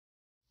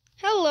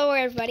Hello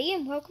everybody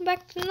and welcome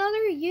back to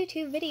another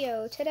YouTube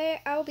video. Today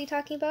I will be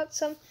talking about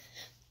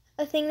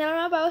a thing that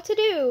I'm about to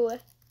do.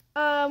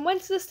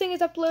 Once this thing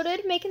is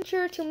uploaded, making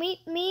sure to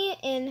meet me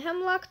in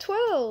Hemlock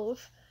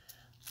 12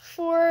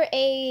 for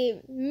a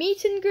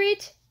meet and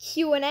greet,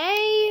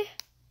 Q&A,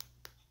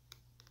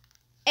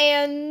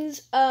 and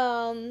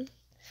some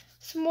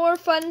more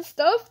fun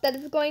stuff that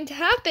is going to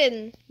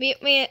happen.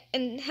 Meet me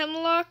in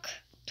Hemlock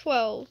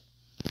 12.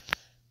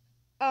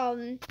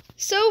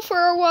 So for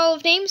our wall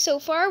of names so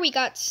far, we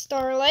got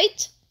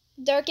Starlight,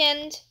 Dark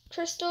End,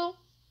 Crystal,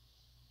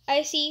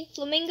 Icy,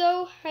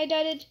 Flamingo,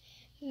 High-Dotted,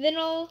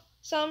 Vinyl,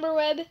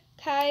 Somberweb,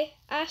 Kai,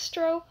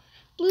 Astro,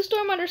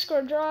 Bluestorm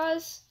 _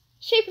 Draws,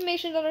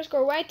 Shapeamations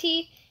 _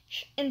 YT,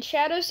 and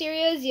Shadow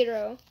Syria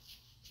 0.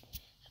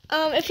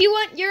 If you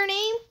want your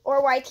name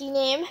or YT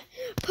name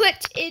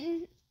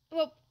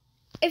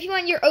if you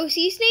want your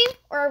OC's name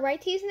or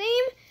YT's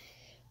name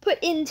put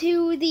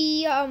into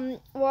the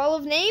wall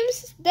of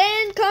names,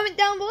 then comment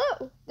down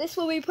below. This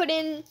will be put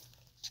in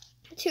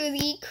to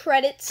the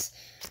credits.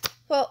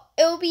 Well,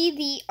 it'll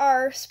be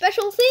our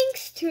special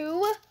thanks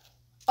to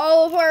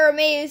all of our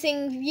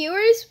amazing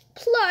viewers,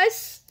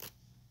 plus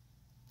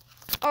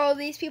all of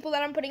these people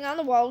that I'm putting on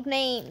the wall of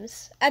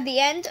names. At the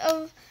end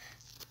of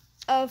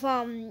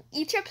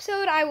each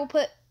episode, I will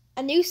put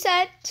a new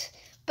set,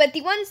 but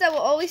the ones that will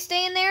always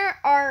stay in there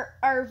are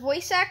our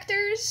voice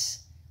actors,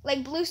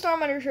 like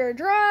Bluestorm _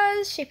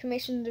 Draws,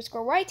 Shapeamations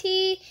 _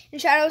 YT, and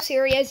Shadow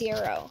Syria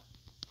 0.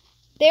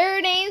 Their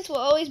names will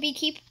always be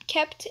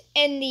kept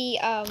in the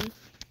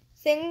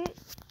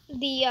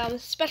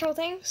special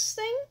thanks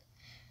thing,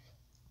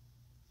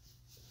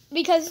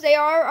 because they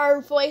are our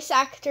voice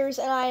actors,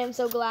 and I am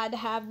so glad to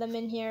have them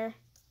in here.